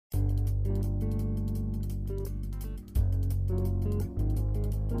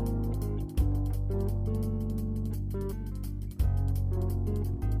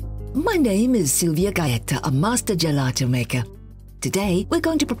My name is Silvia Gaeta, a master gelato maker. Today, we're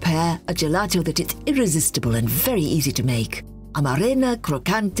going to prepare a gelato that is irresistible and very easy to make. Amarena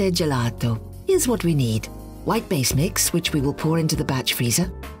Croccante Gelato. Here's what we need. White base mix, which we will pour into the batch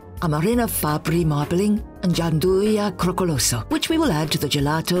freezer. Amarena Fabbri marbling and Gianduia Croccoloso, which we will add to the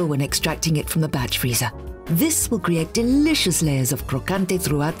gelato when extracting it from the batch freezer. This will create delicious layers of croccante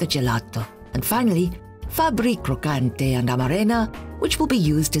throughout the gelato. And finally, Fabbri Croccante and Amarena, which will be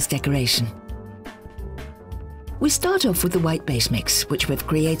used as decoration. We start off with the white base mix, which we've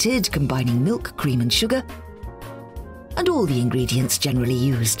created combining milk, cream and sugar, and all the ingredients generally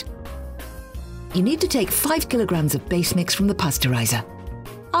used. You need to take 5 kilograms of base mix from the pasteurizer.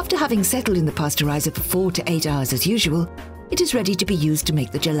 After having settled in the pasteurizer for 4 to 8 hours as usual, it is ready to be used to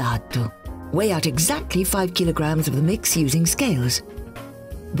make the gelato. Weigh out exactly 5 kilograms of the mix using scales.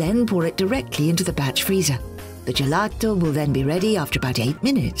 Then pour it directly into the batch freezer. The gelato will then be ready after about 8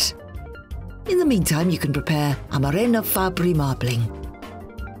 minutes. In the meantime, you can prepare Amarena Fabbri marbling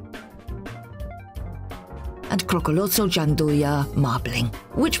and Croccoloso Gianduia marbling,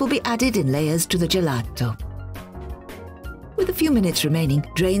 which will be added in layers to the gelato. With a few minutes remaining,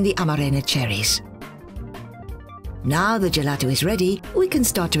 drain the Amarena cherries. Now the gelato is ready, we can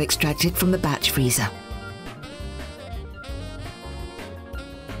start to extract it from the batch freezer.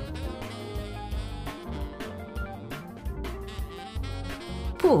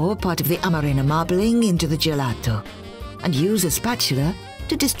 Pour part of the Amarena marbling into the gelato and use a spatula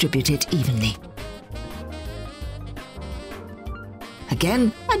to distribute it evenly.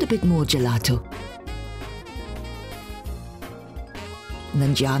 Again, add a bit more gelato. And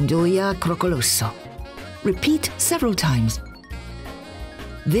then Gianduia Croccoloso. Repeat several times.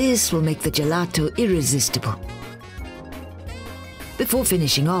 This will make the gelato irresistible. Before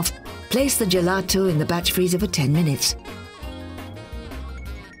finishing off, place the gelato in the batch freezer for 10 minutes.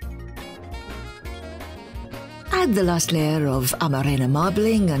 Add the last layer of Amarena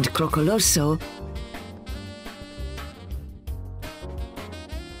marbling and Croccoloso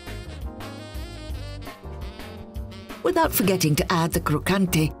without forgetting to add the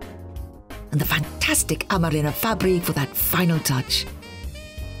croccante and the fantastic Amarena Fabbri for that final touch.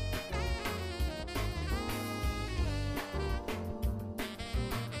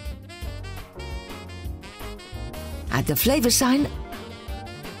 Add the flavor sign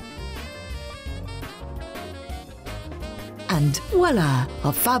and voila!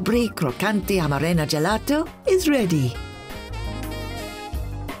 A Fabbri Croccante Amarena Gelato is ready.